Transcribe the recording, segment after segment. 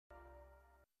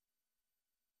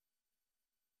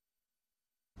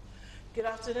Good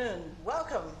afternoon.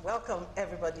 Welcome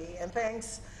everybody, and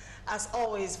thanks as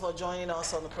always for joining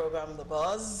us on the program The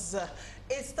Buzz.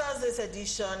 It's Thursday's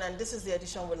edition, and this is the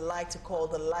edition we like to call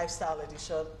the lifestyle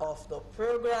edition of the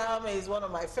program. It's one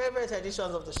of my favorite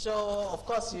editions of the show. Of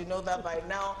course, you know that by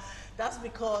now. That's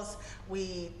because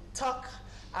we talk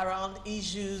around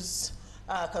issues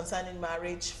concerning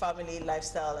marriage, family,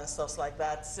 lifestyle, and stuff like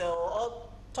that. So all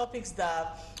topics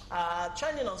that are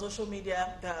trending on social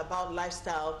media that are about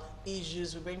lifestyle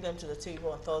issues, we bring them to the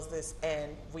table on Thursdays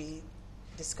and we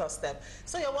discuss them.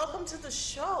 So you're welcome to the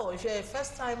show. If you're a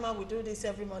first timer, we do this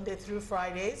every Monday through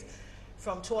Fridays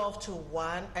from 12 to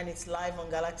 1, and it's live on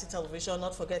Galaxy Television.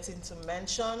 Not forgetting to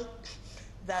mention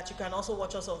that you can also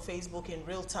watch us on Facebook in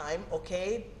real time,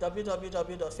 okay?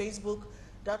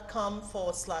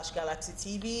 www.facebook.com/Galaxy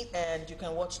TV, and you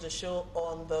can watch the show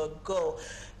on the go.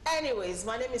 Anyways,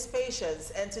 my name is Patience,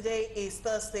 and today is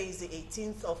Thursday, the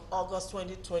 18th of August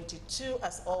 2022.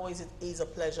 As always, it is a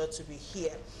pleasure to be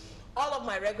here. All of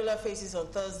my regular faces on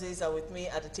Thursdays are with me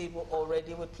at the table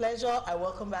already. With pleasure, I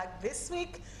welcome back this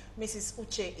week Mrs.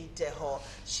 Uche Ideho.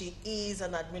 She is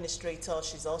an administrator.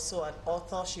 She's also an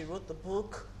author. She wrote the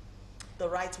book, The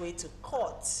Right Way to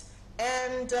Court.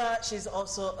 And she's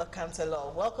also a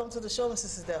counselor. Welcome to the show,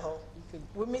 Mrs. Ideho.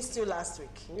 We missed you last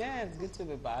week. Yeah, it's good to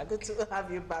be back. Good to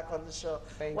have you back on the show.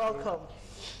 Thank Welcome. you.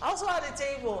 Also at the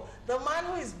table, the man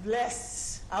who is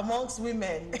blessed amongst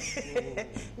women.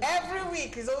 Every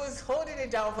week, he's always holding it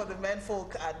down for the men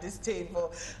folk at this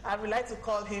table. I would like to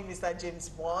call him Mr. James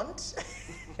Bond.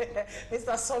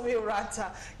 Mr. Somi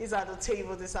Uranta is at the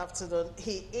table this afternoon.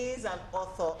 He is an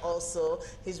author also.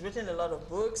 He's written a lot of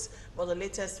books, but the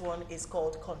latest one is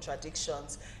called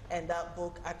Contradictions. And that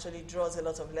book actually draws a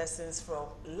lot of lessons from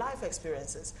life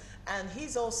experiences. And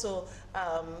he's also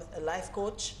a life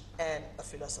coach and a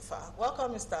philosopher.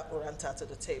 Welcome, Mr. Uranta, to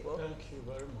the table. Thank you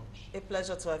very much. A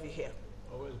pleasure to have you here.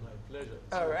 Always my pleasure.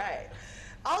 All right.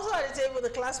 Also at the table, the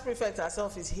class prefect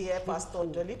herself is here, Pastor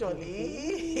Dolly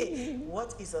Dolly.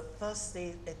 What is a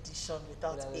Thursday edition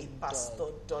without a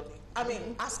Pastor Dolly? I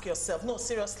mean, ask yourself. No,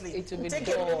 seriously. It will be Take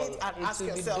dull. a minute and ask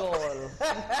yourself.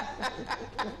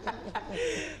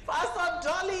 Pastor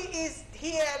Dolly is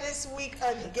here this week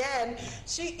again.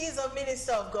 She is a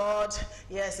minister of God.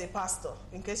 Yes, a pastor,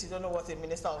 in case you don't know what a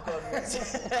minister of God means.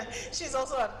 She's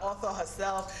also an author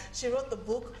herself. She wrote the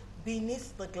book,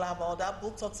 Beneath the Glamour. That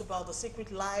book talks about the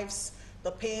secret lives,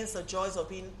 the pains, the joys of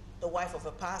being the wife of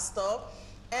a pastor.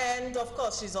 And of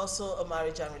course, she's also a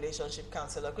marriage and relationship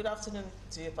counselor. Good afternoon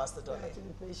to you, Pastor Dolly. Good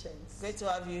afternoon, Patience. Great to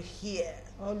have you here.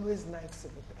 Always nice to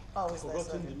be here. Always nice to have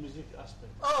Forgotten you. the music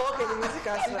aspect. Oh, okay, the music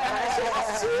aspect.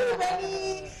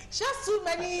 She has too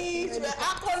many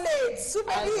accolades. Too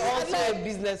many. And also a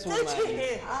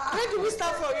businesswoman. Where do we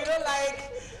start from? You know,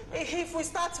 like, if we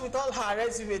start with all her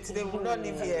resume today, we will not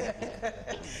live here.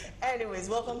 Anyways,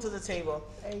 welcome to the table.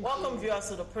 Welcome viewers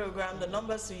to the program. The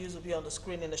numbers to use will be on the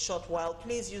screen in a short while.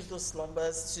 Please use those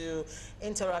numbers to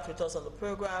interact with us on the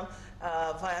program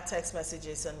via text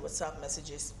messages and WhatsApp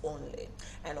messages only.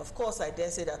 And of course, I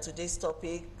dare say that today's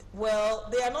topic, well,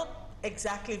 they are not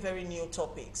exactly very new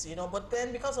topics, you know, but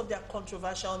then because of their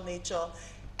controversial nature,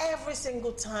 every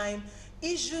single time,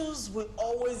 issues will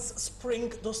always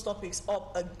spring those topics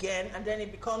up again, and then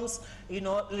it becomes, you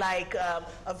know, like a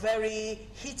very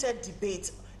heated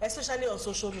debate, especially on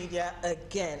social media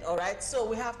again, all right? So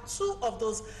we have two of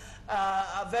those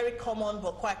very common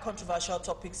but quite controversial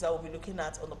topics that we'll be looking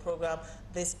at on the program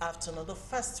this afternoon. The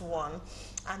first one,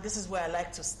 and this is where I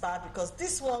like to start because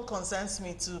this one concerns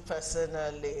me too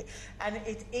personally, and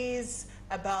it is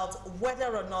about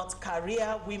whether or not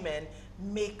career women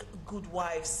make good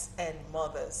wives and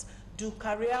mothers. Do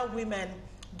career women,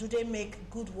 do they make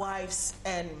good wives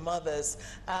and mothers?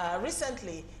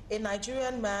 Recently, a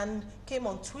Nigerian man came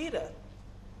on Twitter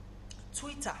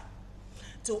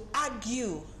to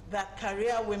argue that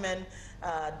career women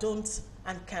don't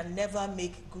and can never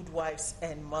make good wives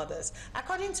and mothers.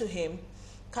 According to him,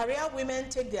 career women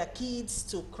take their kids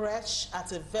to creche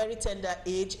at a very tender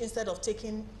age instead of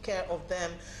taking care of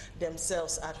them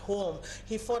themselves at home.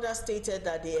 He further stated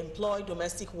that they employ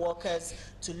domestic workers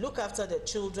to look after their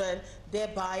children,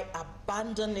 thereby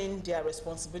abandoning their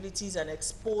responsibilities and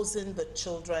exposing the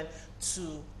children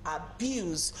to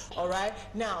abuse. All right.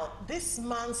 Now, this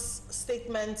man's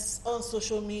statements on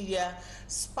social media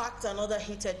sparked another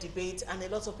heated debate, and a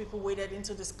lot of people waded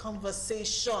into this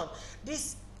conversation.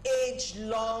 This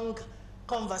age-long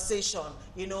conversation,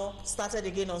 you know, started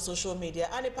again on social media.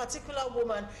 And a particular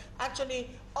woman actually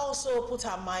also put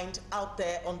her mind out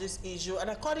there on this issue. And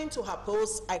according to her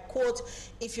post, I quote,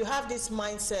 "If you have this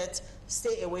mindset,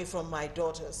 stay away from my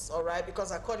daughters," all right?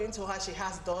 Because according to her, she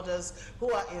has daughters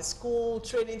who are in school,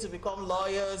 training to become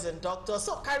lawyers and doctors.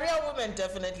 So career women,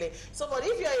 definitely. So, but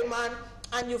if you're a man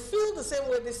and you feel the same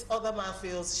way this other man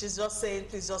feels, she's just saying,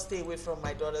 please just stay away from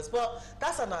my daughters. Well,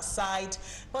 that's an aside.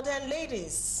 But then,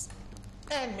 ladies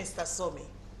and Mr. Somi,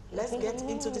 let's get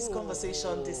into this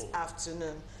conversation this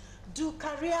afternoon. Do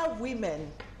career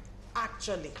women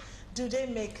actually, do they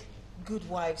make good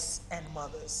wives and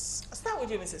mothers? I'll start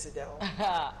with you, Mrs.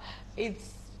 Idel.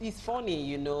 It's funny,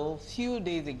 you know. A few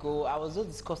days ago, I was just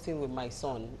discussing with my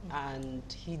son, and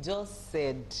he just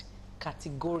said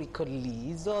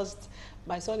categorically,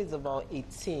 my son is about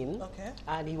 18, Okay.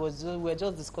 and we were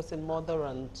just discussing mother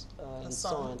and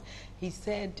son. He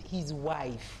said his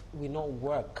wife will not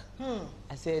work.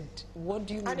 I said, what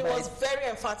do you mean? And he was very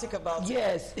emphatic about it.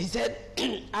 Yes, he said,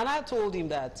 and I told him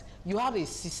that you have a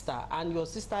sister and your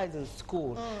sister is in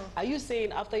school. Are you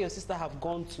saying after your sister have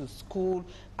gone to school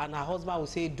and her husband will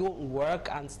say don't work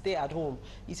and stay at home?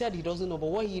 He said he doesn't know,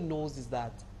 but what he knows is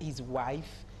that his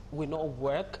wife will not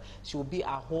work. She will be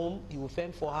at home. He will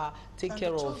fend for her, take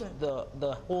care of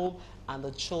the home and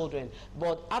the children.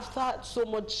 But after so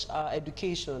much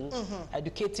education,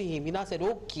 educating him, he now said,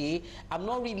 okay, I'm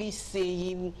not really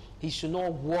saying he should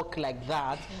not work like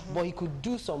that, but he could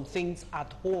do some things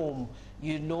at home.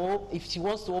 You know, if she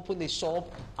wants to open a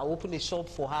shop, I'll open a shop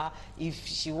for her. If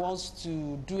she wants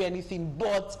to do anything,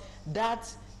 but that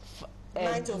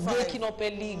 9 to 5. waking up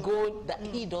early, going, that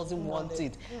he doesn't want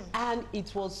it. And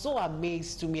it was so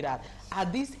amazed to me that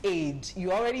at this age,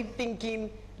 you're already thinking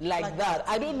like that.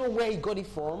 I don't know where he got it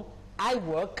from. I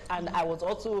work, and I was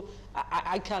also,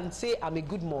 I can say I'm a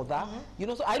good mother, you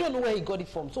know, so I don't know where he got it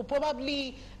from. So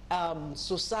probably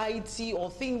society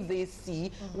or things they see.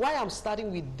 Why I'm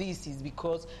starting with this is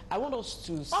because I want us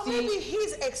to see. Or maybe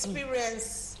his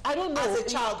experience. I don't know. As a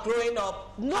child growing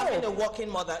up, having a working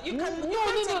mother. You can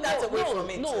take that away from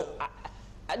it too.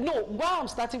 No, why I'm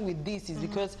starting with this is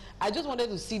because I just wanted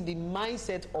to see the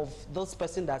mindset of those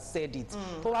person that said it.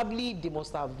 Probably they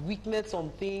must have witnessed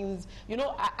some things. You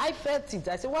know, I felt it.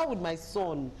 I said, why would my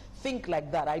son think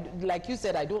like that? Like you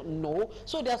said, I don't know.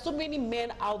 So there are so many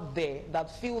men out there that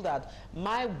feel that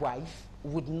my wife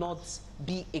would not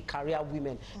be a career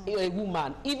woman, a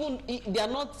woman. Even they are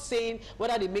not saying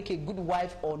whether they make a good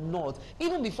wife or not.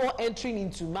 Even before entering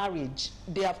into marriage,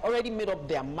 they have already made up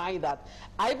their mind that.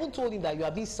 I even told him that you are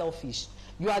being selfish.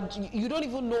 You don't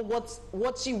even know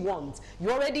what she wants.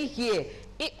 You're already here.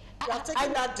 It got to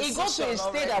a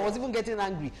state I was even getting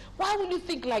angry. Why would you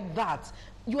think like that?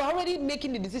 You are already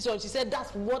making the decision. She said,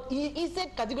 that's what, he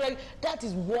said categorically, that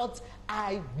is what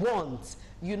I want.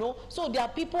 You know, so there are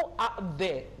people out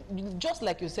there, just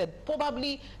like you said,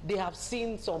 probably they have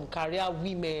seen some career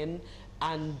women,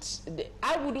 and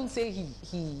I wouldn't say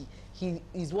he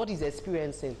is what he's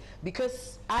experiencing,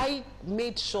 because I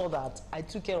made sure that I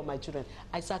took care of my children.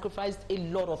 I sacrificed a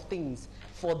lot of things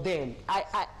for them.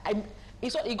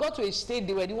 It got to a stage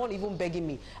they were the one even begging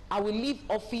me. I will leave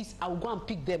office, I will go and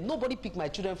pick them. Nobody picked my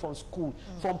children from school.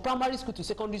 From primary school to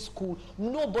secondary school,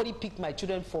 nobody picked my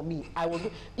children for me.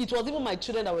 It was even my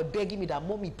children that were begging me that,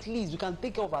 Mommy, please, we can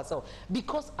take care of ourselves.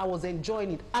 Because I was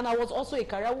enjoying it. And I was also a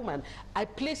career woman. I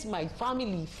placed my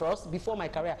family first before my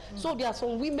career. So there are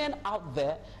some women out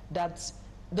there that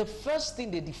the first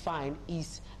thing they define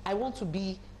is, I want to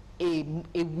be a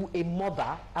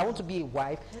mother, I want to be a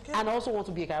wife, and I also want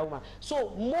to be a career woman. So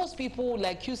most people,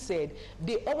 like you said,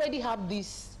 they already have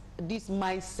this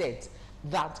mindset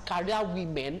that career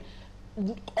women,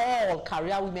 all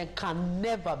career women can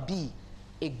never be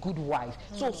a good wife.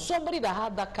 So somebody that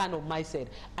had that kind of mindset,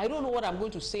 I don't know what I'm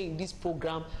going to say in this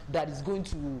program that is going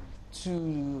to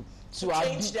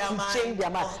change their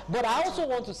mind. But I also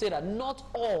want to say that not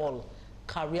all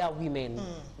career women,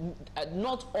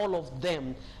 not all of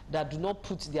them that do not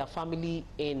put their family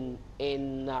in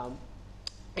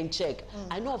check.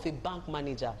 I know of a bank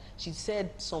manager. She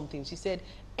said something. She said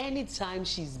anytime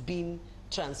she's been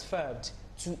transferred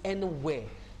to anywhere,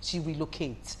 she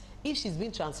relocates. If she's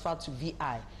been transferred to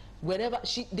VI, wherever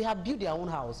they have built their own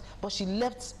house, but she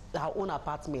left her own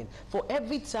apartment. For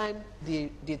every time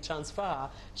they transfer her,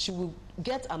 she will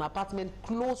get an apartment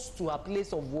close to her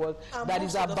place of work that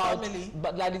is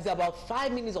about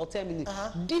 5 minutes or 10 minutes.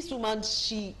 This woman,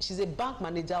 she's a bank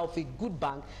manager of a good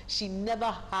bank. She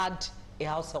never had a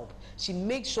house help. She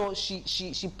makes sure she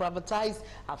privatized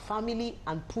her family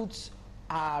and puts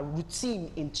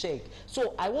routine in check.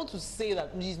 So I want to say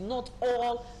that it is not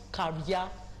all career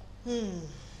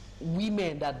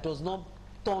women that does not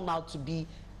turn out to be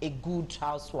a good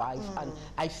housewife. And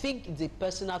I think it's a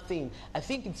personal thing. I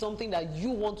think it's something that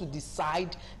you want to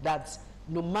decide that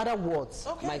no matter what,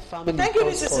 my family. Thank you,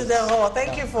 Mrs. Sidenho.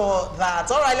 Thank you for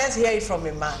that. All right, let's hear it from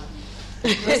a man.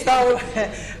 Mr.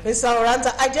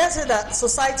 Oranta, I just say that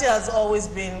society has always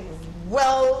been,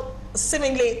 well,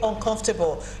 seemingly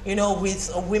uncomfortable, you know,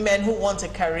 with women who want a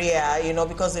career, you know,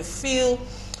 because they feel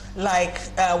like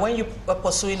when you are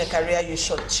pursuing a career, you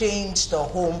should change the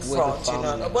home front, you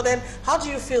know. But then, how do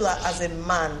you feel as a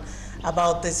man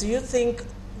about this? Do you think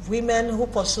women who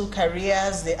pursue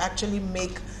careers, they actually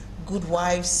make good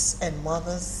wives and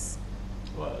mothers?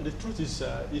 Well, the truth is,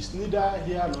 it's neither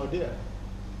here nor there.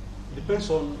 It depends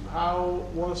on how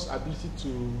one's ability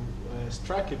to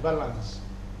strike a balance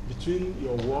between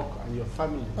your work and your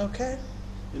family. Okay.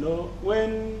 You know,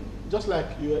 when, just like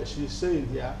she's saying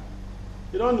here,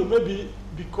 you don't know, maybe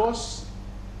because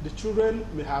the children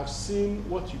may have seen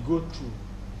what you go through,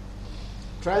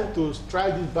 trying to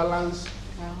strike this balance.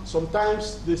 Yeah.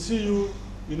 Sometimes they see you,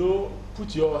 you know,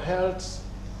 put your health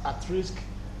at risk,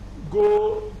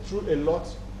 go through a lot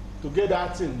to get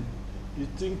that thing. You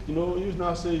think, you know, you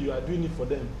now say you are doing it for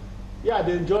them. Yeah,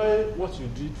 they enjoy what you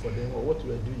did for them or what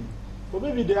you are doing. But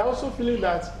maybe they are also feeling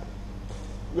that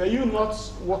were you not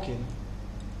working,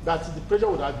 that the pressure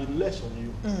would have been less on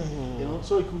you. You know,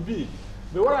 so it could be.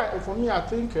 But for me, I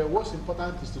think what's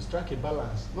important is to strike a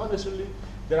balance. Not necessarily,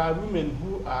 there are women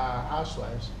who are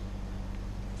housewives,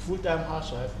 full-time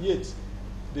housewives, yet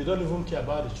they don't even care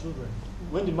about the children.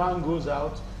 When the man goes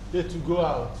out, they too go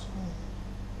out.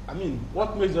 I mean,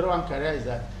 what makes the other one career is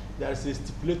that there is a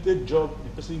stipulated job the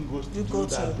person goes to do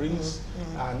that brings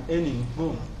an earning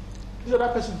home. This other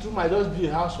person too might just be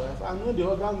a housewife, and when the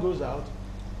husband goes out,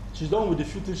 she's done with the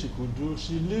few things she could do,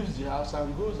 she leaves the house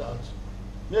and goes out.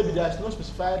 Maybe there's no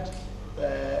specified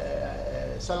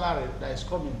salary that is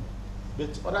coming, but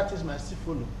other things might still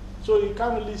follow. So you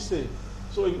can't really say.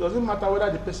 So it doesn't matter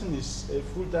whether the person is a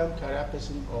full-time career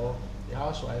person or a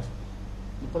housewife.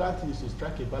 The important thing is to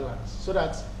strike a balance so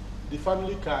that the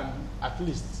family can at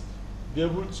least be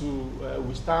able to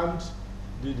withstand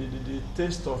the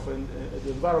taste of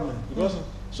the environment, because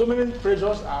so many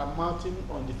pressures are mounting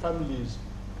on the families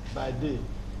by day.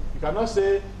 You cannot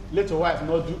say, let your wife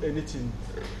not do anything.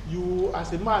 You,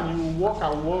 as a man, you work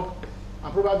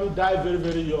and probably die very,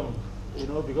 very young, you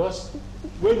know, because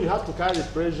when you have to carry the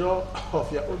pressure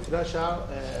of your own financial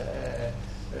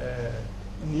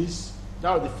needs,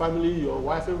 now the family, your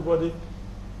wife, everybody,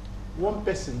 one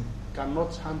person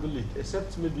cannot handle it,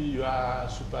 except maybe you are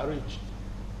super rich.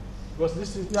 Because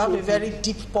this is you have a very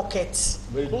deep pocket.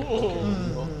 Very deep pocket,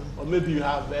 you know? Or maybe you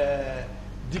have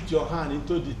dipped your hand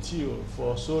into the till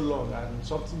for so long and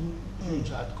something huge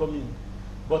had come in.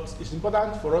 But it's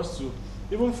important for us to,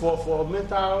 even for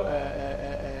mental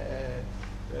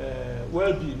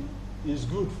well-being, it's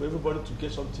good for everybody to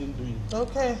get something doing.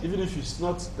 Okay. Even if it's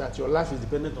not that your life is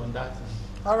dependent on that.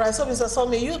 All right, so Mr.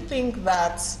 Somi, you think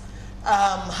that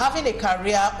having a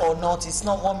career or not is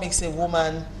not what makes a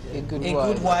woman a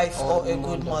good wife or a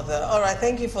good mother. All right,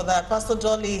 thank you for that. Pastor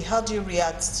Dolly, how do you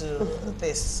react to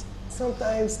this?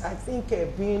 Sometimes I think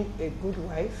being a good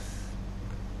wife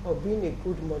or being a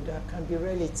good mother can be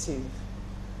relative,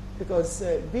 because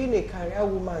being a career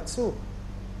woman too,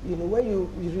 you know, when you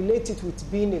relate it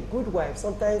with being a good wife,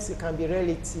 sometimes it can be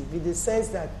relative in the sense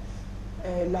that,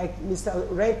 like Mr.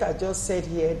 Renta just said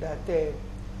here, that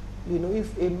you know,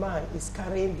 if a man is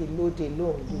carrying the load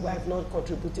alone, the wife not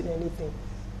contributing anything,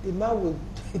 the man will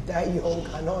die young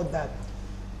and all that.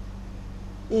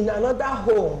 In another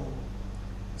home,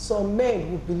 some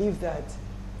men will believe that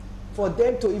for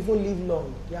them to even live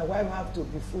long, their wife have to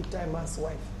be full-time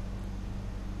housewife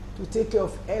to take care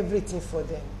of everything for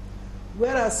them.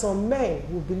 Whereas some men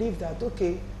will believe that,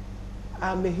 okay,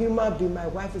 I'm a human being, my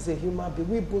wife is a human being,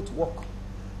 we both work.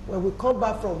 When we come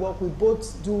back from work, we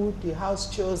both do the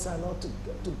house chores and all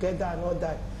together and all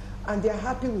that. And they're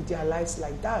happy with their lives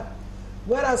like that.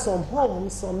 Whereas some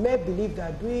homes, some men believe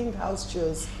that doing house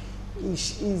chores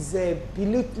is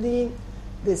belittling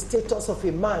the status of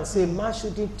a man. So a man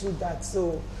shouldn't do that.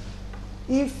 So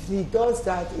if he does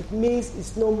that, it means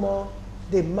it's no more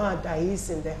the man that is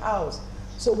in the house.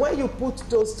 So when you put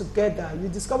those together, you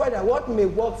discover that what may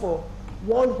work for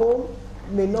one home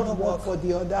may not work for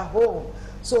the other home.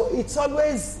 So it's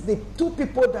always the two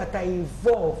people that are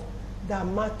involved that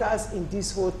matters in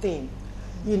this whole thing.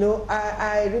 You know,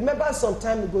 I remember some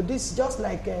time ago, this just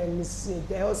like Ms.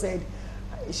 Deo said,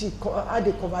 she had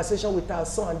a conversation with her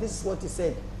son. This is what he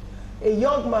said. A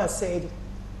young man said,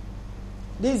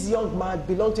 this young man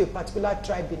belonged to a particular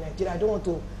tribe in Nigeria. I don't want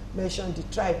to mention the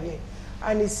tribe here.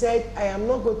 and he said, I am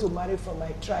not going to marry from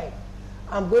my tribe.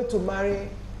 I'm going to marry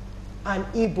an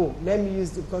Igbo. Let me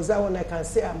use it, because that one I can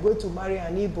say, I'm going to marry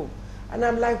an Igbo. And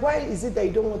I'm like, why is it that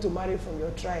you don't want to marry from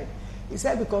your tribe? He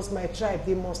said, because my tribe,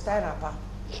 they must tie wrapper.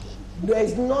 There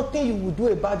is nothing you will do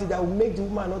about it that will make the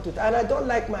woman not to tie. And I don't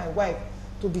like my wife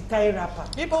to be tying wrapper.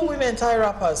 People, women tie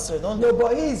wrappers too, don't they? No,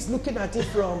 but he is looking at it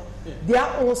from their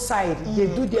own side. They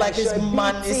do their like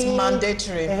it's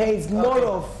mandatory. It's more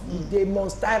of they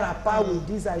must tie wrapper with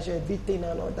this ashwebi thing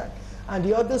and all that. And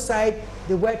the other side,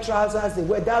 they wear trousers, they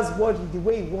wear, that's what the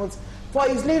way he wants. For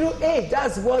his little age,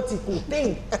 that's what he could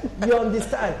think. You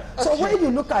understand? So when you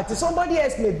look at it, somebody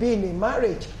else may be in a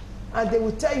marriage, and they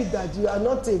will tell you that you are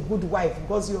not a good wife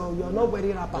because you're not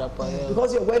wearing wrapper.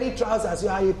 Because you're wearing trousers, you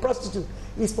are a prostitute.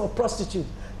 It's for prostitute.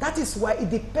 That is why it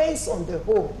depends on the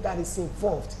home that is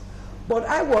involved. But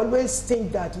I will always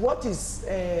think that what is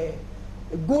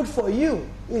good for you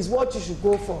is what you should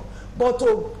go for. But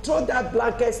to throw that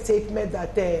blanket statement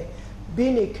that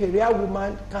being a career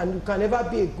woman you can never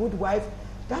be a good wife,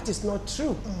 that is not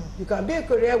true. You can be a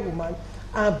career woman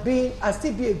and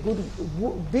still be a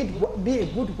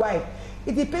good wife.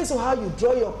 It depends on how you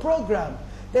draw your program.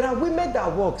 There are women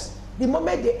that works. The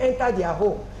moment they enter their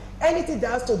home, anything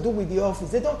that has to do with the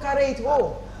office, they don't carry it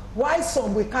home. Why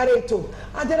some will carry it home?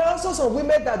 And there are also some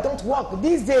women that don't work.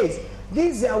 These days,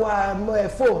 this our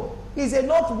phone is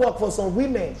enough work for some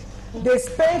women. They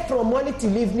spend from morning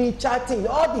till evening chatting,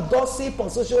 all the gossip on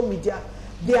social media.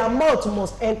 Their mouth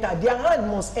must enter, their hand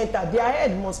must enter, their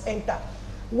head must enter.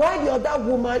 While the other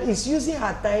woman is using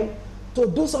her time to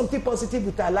do something positive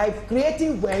with her life,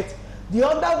 creating wealth, the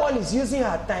other one is using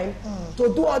her time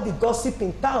to do all the gossip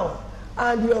in town.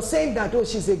 And you're saying that, oh,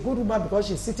 she's a good woman because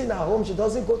she's sitting at home, she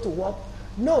doesn't go to work.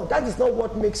 No, that is not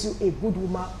what makes you a good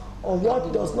woman, or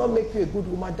what does not make you a good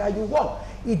woman, that you work.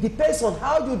 It depends on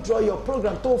how you draw your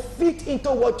program to fit into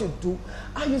what you do,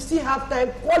 and you still have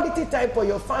time, quality time for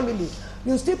your family.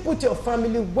 You still put your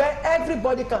family where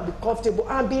everybody can be comfortable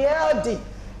and be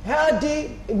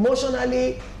healthy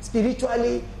emotionally,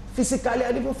 spiritually, physically,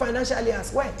 and even financially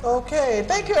as well. Okay,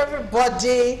 thank you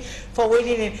everybody for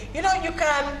waiting in. You know,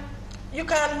 you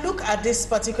can look at this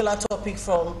particular topic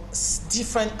from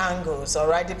different angles, all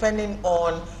right, depending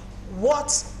on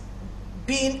what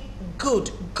being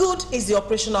good is the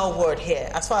operational word here,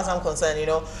 as far as I'm concerned. You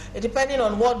know, depending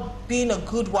on what being a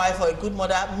good wife or a good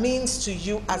mother means to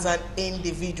you as an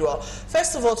individual.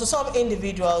 First of all, to some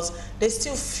individuals, they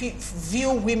still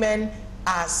view women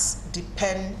as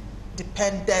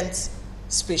dependent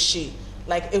species.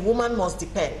 Like a woman must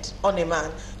depend on a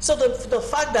man. So the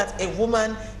fact that a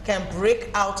woman can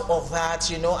break out of that,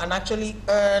 you know, and actually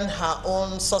earn her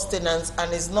own sustenance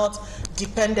and is not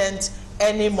dependent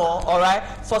anymore, all right,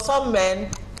 for some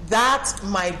men, that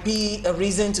might be a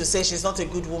reason to say she's not a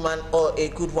good woman or a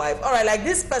good wife. All right, like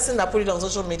this person that put it on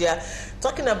social media,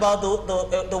 talking about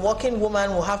the working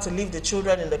woman will have to leave the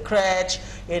children in the crèche,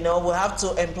 you know, will have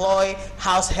to employ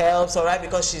house helps, all right,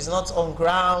 because she's not on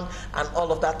ground and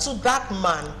all of that. To that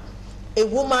man, a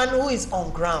woman who is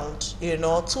on ground, you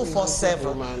know,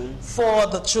 247 for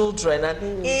the children, and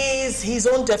is his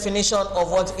own definition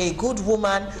of what a good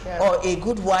woman or a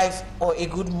good wife or a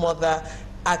good mother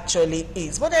actually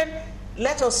is. But then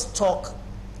let us talk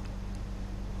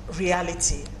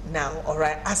reality now, all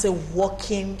right, as a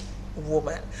working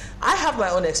woman. I have my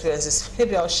own experiences.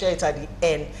 Maybe I'll share it at the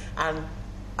end, and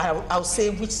I'll say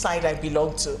which side I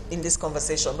belong to in this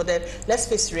conversation. But then let's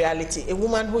face reality. A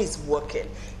woman who is working,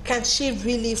 can she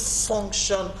really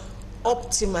function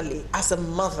optimally as a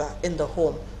mother in the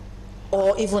home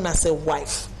or even as a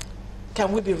wife?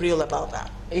 Can we be real about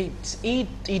that?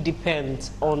 It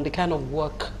depends on the kind of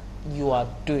work you are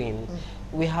doing.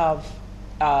 We have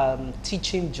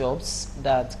teaching jobs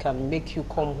that can make you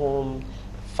come home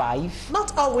 5.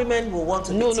 Not all women will want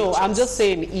to be teachers. No, I'm just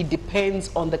saying it depends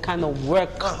on the kind of work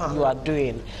you are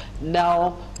doing.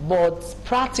 Now, but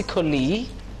practically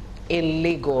in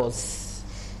Lagos,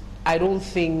 I don't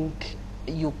think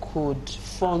you could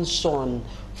function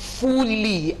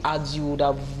fully as you would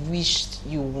have wished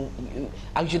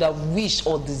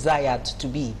or desired to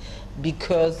be,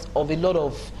 because of a lot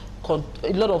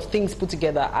of things put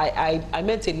together. I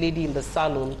met a lady in the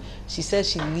salon. She says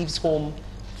she leaves home.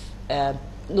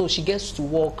 She gets to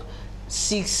work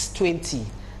 6:20,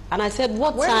 and I said,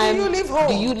 "What time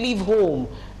do you leave home?"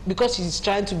 Because she's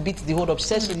trying to beat the hold up. She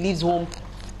says she leaves home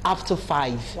after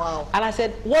 5. Wow. And I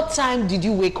said, what time did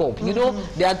you wake up? You know,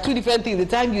 there are 2 different things: the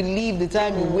time you leave, the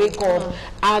time you wake up,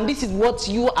 and this is what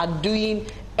you are doing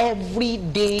every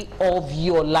day of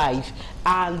your life.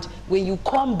 And when you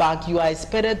come back, you are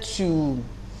expected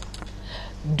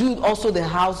do also the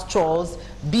house chores,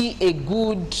 be a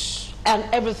good and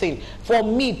everything. For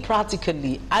me,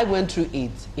 practically, I went through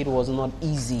it. It was not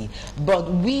easy.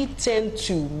 But we tend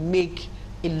to make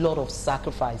a lot of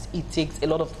sacrifice. It takes a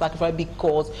lot of sacrifice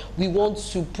because we want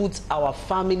to put our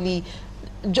family.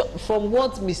 From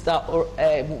what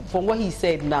from what he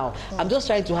said now, I'm just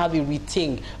trying to have a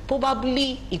rethink.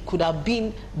 Probably it could have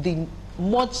been the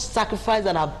much sacrifice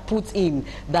that I've put in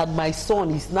that my son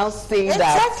is now saying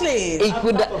exactly. that it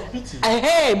could. But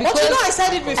you know, I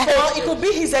said it before. It could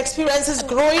be his experiences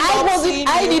growing up.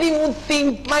 I didn't even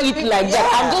think it like that.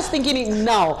 I'm just thinking it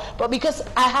now. But because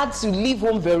I had to leave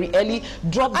home very early,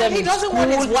 drop them in school. And he doesn't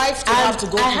want his wife to have to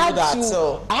go through that.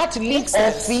 So I had to leave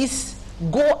office,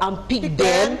 go and pick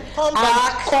them, come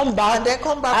back, and then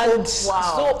come back home.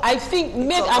 Wow. So I think,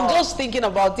 I'm just thinking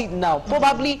about it now.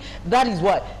 Probably that is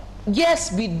what.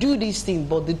 Yes, we do these things,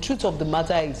 but the truth of the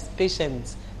matter is,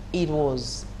 patience, it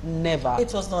was never.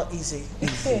 It was not easy.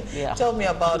 Yeah. Tell me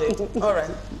about it. All right.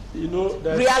 You know,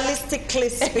 realistically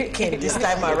speaking, this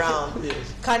time around, yes.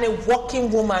 Can a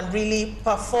working woman really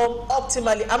perform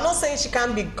optimally? I'm not saying she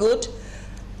can't be good.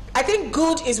 I think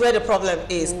good is where the problem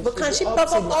is. But can she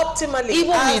perform optimally?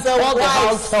 Even with all the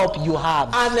house help you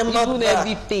have, and even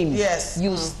everything, yes,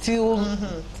 you still.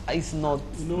 It's not.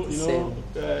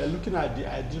 Looking at the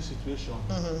ideal situation,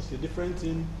 it's a different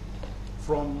thing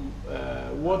from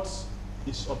what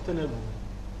is obtainable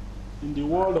in the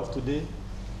world of today.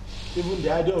 Even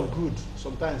the idea of good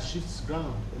sometimes shifts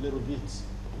ground a little bit,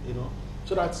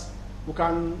 so that it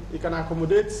can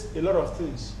accommodate a lot of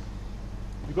things.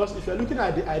 Because if you're looking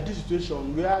at the ideal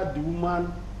situation where the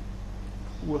woman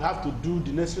will have to do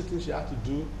the necessary things she has to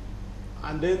do,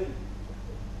 and then,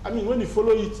 I mean, when you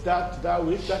follow it that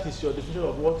way, if that is your definition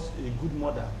of what a good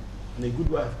mother and a good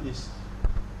wife is,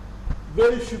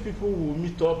 very few people will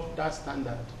meet up that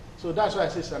standard. So that's why I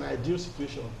say it's an ideal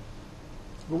situation.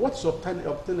 But what's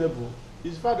obtainable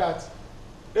is the fact that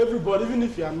everybody, even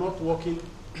if you are not working,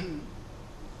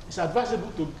 it's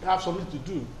advisable to have something to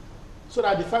do. So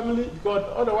that the family, because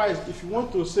otherwise, if you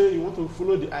want to say you want to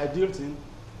follow the ideal thing,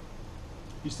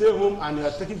 you stay home and you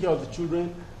are taking care of the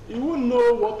children, you won't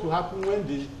know what will happen when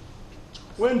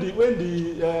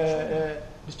the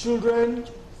children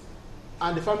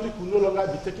and the family could no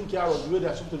longer be taken care of the way they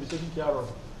are supposed to be taken care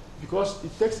of, because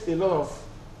it takes a lot of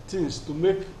things to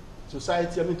make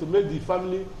society, to make the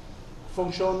family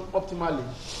function optimally.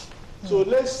 So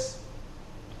let's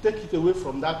take it away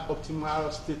from that optimal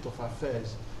state of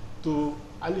affairs to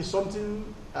at least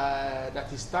something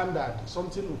that is standard,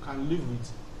 something we can live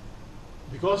with.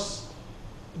 Because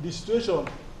the situation,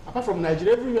 apart from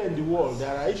Nigeria, everywhere in the world,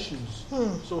 there are issues.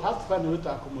 So we have to find a way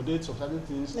to accommodate some certain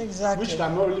things, which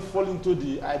cannot really fall into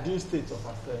the ideal state of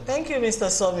affairs. Thank you, Mr.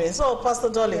 Somi. So, Pastor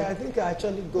Dolly. Yeah, I think I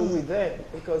actually go with them,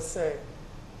 because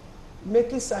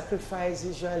making sacrifice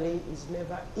usually is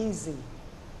never easy.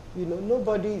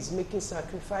 Nobody is making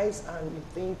sacrifice and you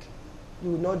think you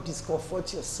will not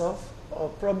discomfort yourself or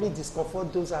probably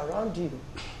discomfort those around you.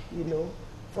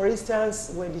 For instance,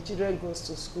 when the children goes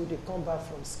to school, they come back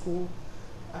from school,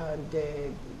 and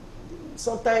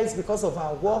sometimes because of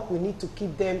our work, we need to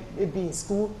keep them maybe in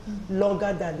school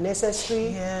longer than necessary.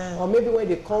 Yeah. Or maybe when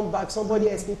they come back, somebody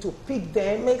else need to pick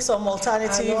them. Make some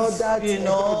alternative,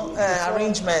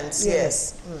 arrangements.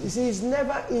 Yes. You see, it's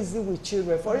never easy with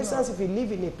children. For instance, if you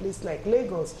live in a place like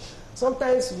Lagos,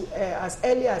 sometimes as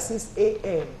early as 6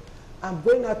 a.m., I'm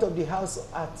going out of the house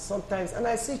at sometimes, and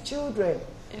I see children,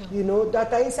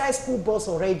 that are inside school bus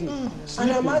already.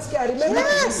 And I'm asking, I remember...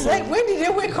 Yes, like when did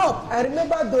they wake up? I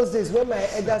remember those days when my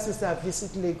elder sister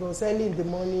visited Lagos early in the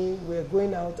morning. We're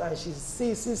going out, and she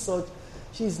sees such...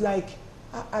 She's like,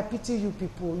 I pity you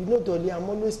people. Dolly, I'm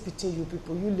always pitying you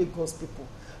people, you Lagos people.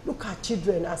 Look at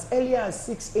children as early as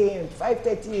 6 a.m.,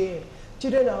 5:30 a.m.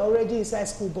 Children are already inside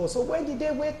school bus. So when did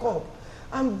they wake up?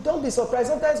 And don't be surprised.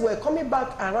 Sometimes we're coming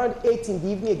back around 8 in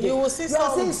the evening again. You will see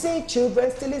some... seeing children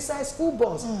still inside school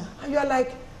bus. And you're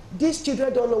like, these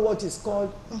children don't know what is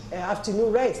called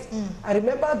afternoon rest. I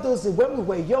remember those days when we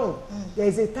were young. There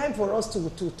is a time for us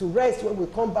to rest when we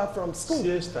come back from school.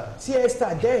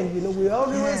 Siesta. Then, we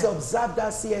always observe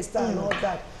that siesta and all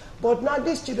that. But now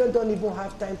these children don't even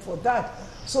have time for that.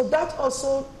 So that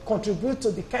also contributes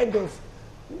to the kind of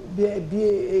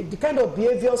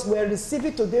behaviors we're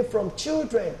receiving today from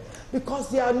children, because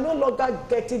they are no longer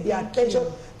getting the attention.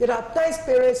 There are times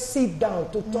parents sit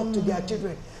down to talk to their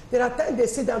children. There are times they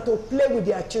sit down to play with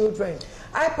their children.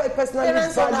 I personally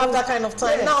parents don't have that kind of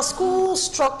time. Yes. Now, schools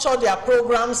structure their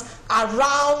programs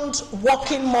around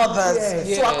working mothers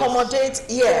to accommodate.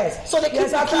 Yes. So they keep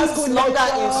the kids longer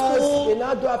in school. They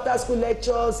now do after school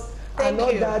lectures and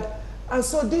all that. And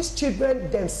so these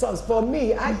children themselves, for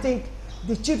me, I think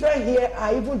the children here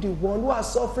are even the ones who are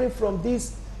suffering from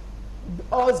this,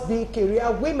 us being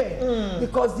career women,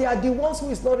 because they are the ones who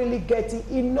is not really getting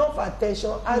enough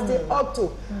attention as they ought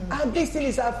to. And this thing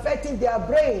is affecting their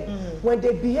brain. When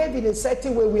they behave in a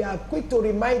certain way, we are quick to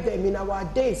remind them in our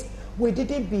days, we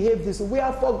didn't behave this way. We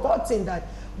have forgotten that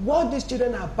what these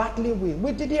children are battling with,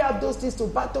 we didn't have those things to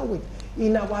battle with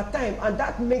in our time, and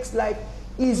that makes life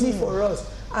easy for us.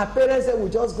 Our parents, they will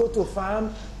just go to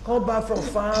farm, come back from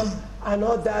farm and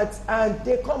all that, and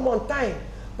they come on time.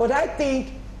 But I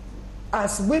think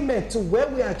as women too,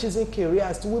 when we are choosing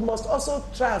careers too, we must also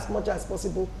try as much as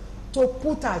possible to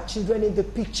put our children in the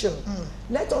picture.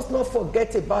 Let us not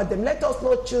forget about them. Let us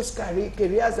not choose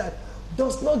careers that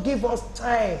does not give us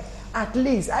time, at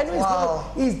least. I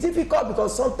know it's difficult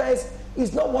because sometimes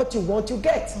it's not what you want, you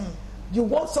get. You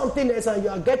want something else and you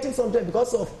are getting something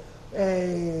because of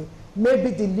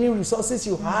maybe the new resources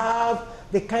you have,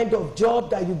 the kind of job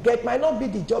that you get might not be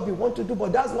the job you want to do,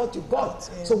 but that's what you got.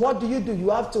 So what do? You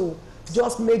have to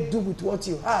just make do with what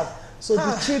you have. So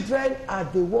the children are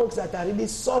the ones that are really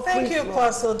suffering. Thank you,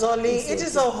 Pastor Dolly. It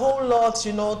is a whole lot,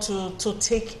 you know, to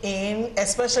take in,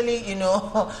 especially, you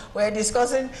know, we're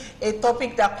discussing a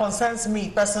topic that concerns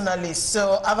me personally.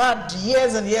 So I've had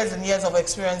years and years and years of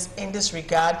experience in this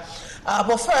regard.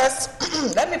 But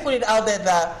first, let me put it out there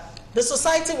that the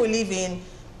society we live in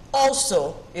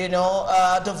also, you know,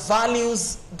 the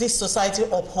values this society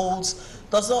upholds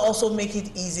does not also make it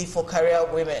easy for career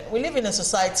women. We live in a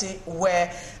society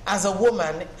where, as a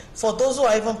woman, for those who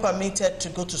are even permitted to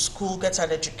go to school, get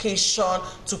an education,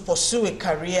 to pursue a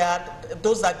career,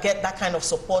 those that get that kind of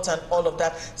support and all of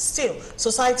that, still,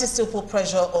 society still put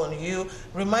pressure on you,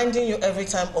 reminding you every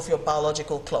time of your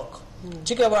biological clock.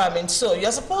 Do you get what I mean? So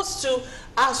you're supposed to,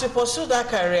 as you pursue that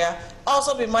career,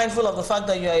 also be mindful of the fact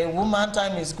that you're a woman,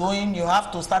 time is going, you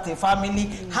have to start a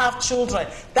family, have children.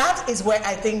 That is where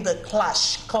I think the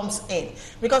clash comes in.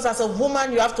 Because as a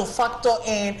woman, you have to factor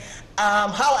in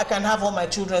how I can have all my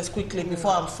children quickly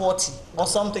before I'm 40 or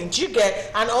something. Do you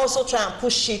get? And also try and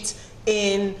push it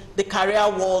in the career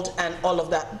world and all of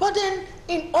that. But then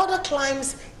in other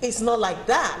climes, it's not like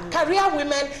that. Career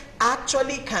women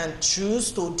actually can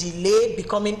choose to delay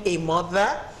becoming a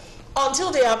mother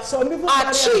until they have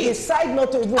achieved. Decide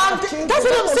not to even achieve. That's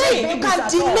what I'm saying. You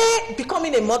can delay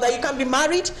becoming a mother. You can be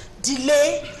married,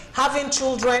 delay having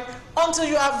children until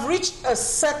you have reached a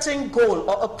certain goal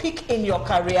or a peak in your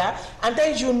career, and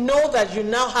then you know that you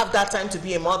now have that time to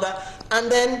be a mother, and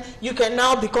then you can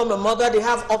now become a mother. They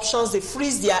have options, they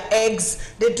freeze their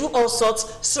eggs, they do all sorts,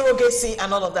 surrogacy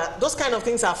and all of that. Those kind of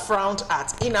things are frowned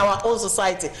at in our own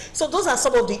society. So those are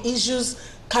some of the issues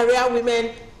career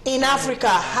women in Africa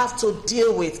have to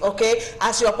deal with, okay?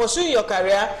 As you're pursuing your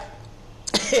career,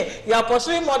 you're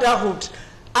pursuing motherhood.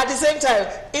 At the same time,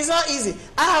 it's not easy.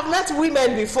 I have met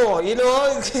women before, you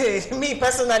know, me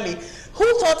personally,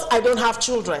 who thought I don't have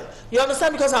children. You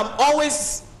understand? Because I'm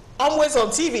always on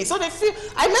TV. So they feel,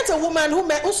 I met a woman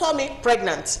who saw me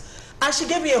pregnant. And she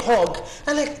gave me a hug.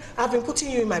 And like, I've been putting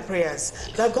you in my prayers,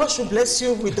 that God should bless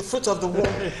you with the fruit of the womb.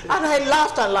 And I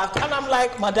laughed and laughed. And I'm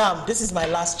like, Madam, this is my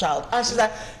last child. And she's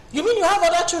like, you mean you have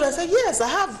other children? I said, yes, I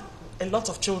have a lot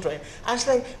of children. And she's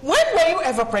like, when were you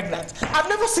ever pregnant? I've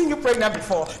never seen you pregnant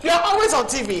before. You're always on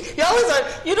TV. You're always on,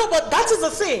 you know, but that is the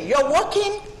thing. You're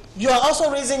working, you're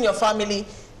also raising your family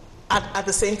at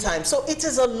the same time. So it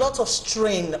is a lot of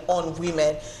strain on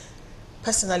women.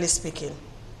 Personally speaking,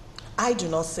 I do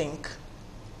not think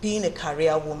being a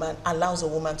career woman allows a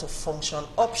woman to function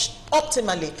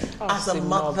optimally as a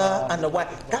mother and a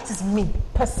wife. That is me,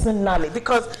 personally.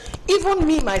 Because even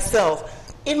me, myself,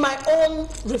 in my own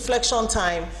reflection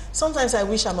time, sometimes I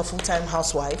wish I'm a full-time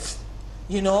housewife,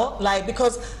 you know, like,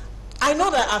 because I know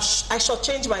that I shall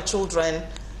change my children,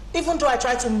 even though I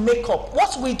try to make up.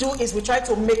 What we do is we try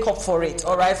to make up for it,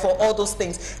 all right, for all those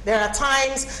things. There are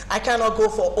times I cannot go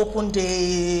for open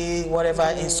day, whatever,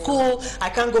 in school. I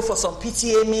can't go for some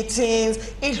PTA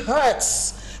meetings. It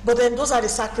hurts. But then those are the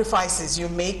sacrifices you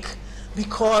make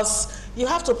because you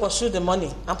have to pursue the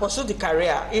money and pursue the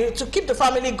career to keep the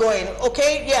family going,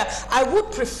 okay? Yeah, I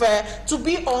would prefer to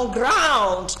be on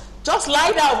ground, just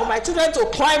lie down for my children to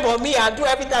climb on me and do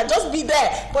everything, just be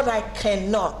there. But I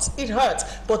cannot. It hurts.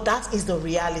 But that is the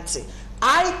reality.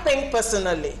 I think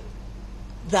personally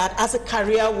that as a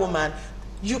career woman,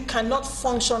 you cannot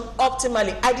function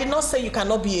optimally. I did not say you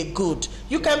cannot be a good.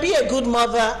 You can be a good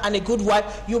mother and a good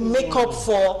wife. You make up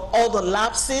for all the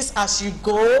lapses as you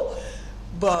go,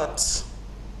 but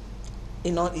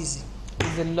it's not easy.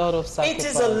 It's a lot of sacrifice. It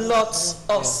is a lot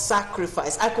of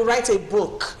sacrifice. I could write a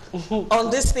book on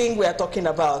this thing we are talking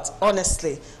about.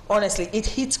 Honestly, it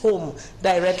hits home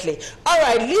directly. All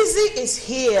right, Lizzie is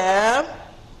here.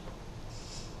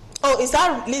 Oh, is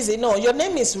that Lizzie? No, your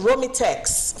name is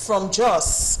Romitex from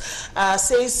Jos.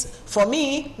 Says, for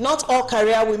me, not all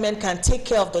career women can take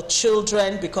care of the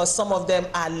children because some of them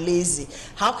are lazy.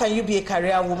 How can you be a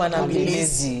career woman and be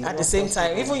lazy at the same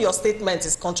time? Even your statement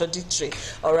is contradictory,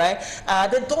 all right?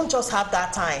 They don't just have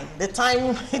that time. The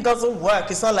time, it doesn't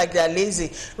work. It's not like they're lazy.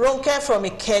 Ronke from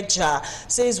Ikeja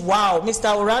says, wow,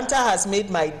 Mr. Oranta has made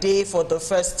my day for the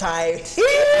first time. We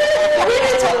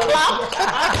need to clap.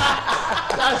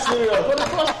 That's serious. For the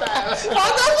first time. For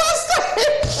the first time.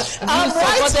 You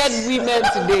supported women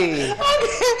today. Okay.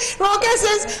 Ronke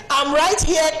says, I'm right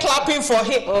here clapping for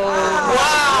him.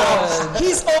 Wow.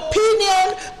 His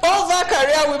opinion over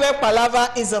career women palaver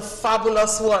is a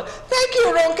fabulous one. Thank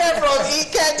you, Ronke from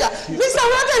Ikeja. Mr.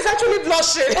 Ronke is actually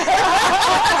blushing.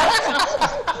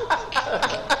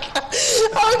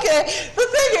 Okay. The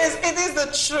thing is, it is the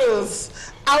truth.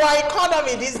 Our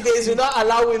economy these days will not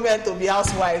allow women to be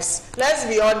housewives. Let's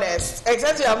be honest.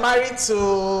 Except you are married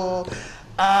to,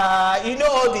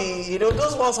 all the,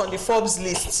 those ones on the Forbes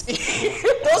list.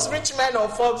 Those rich men on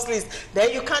Forbes list.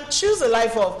 Then you can choose a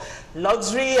life of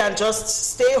luxury and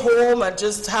just stay home and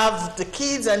just have the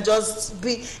kids and just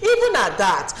be. Even at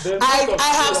that, I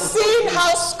have seen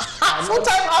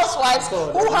full-time housewives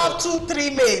who have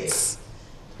 2-3 maids.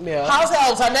 Yeah. House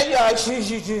helps, and then you're like,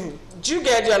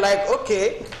 you're like,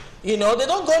 okay, they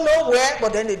don't go nowhere,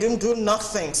 but then they don't do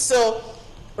nothing. So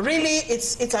really,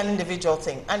 it's an individual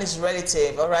thing, and it's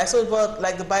relative, all right? So, but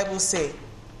like the Bible say,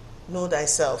 know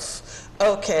thyself.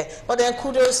 Okay, but then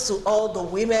kudos to all the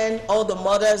women, all the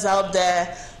mothers out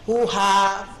there who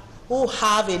have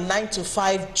a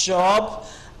 9-to-5 job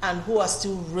and who are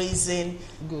still raising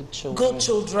good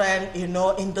children,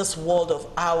 in this world of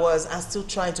ours and still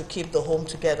trying to keep the home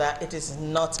together. It is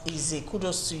not easy.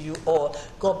 Kudos to you all.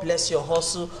 God bless your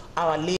hustle. Our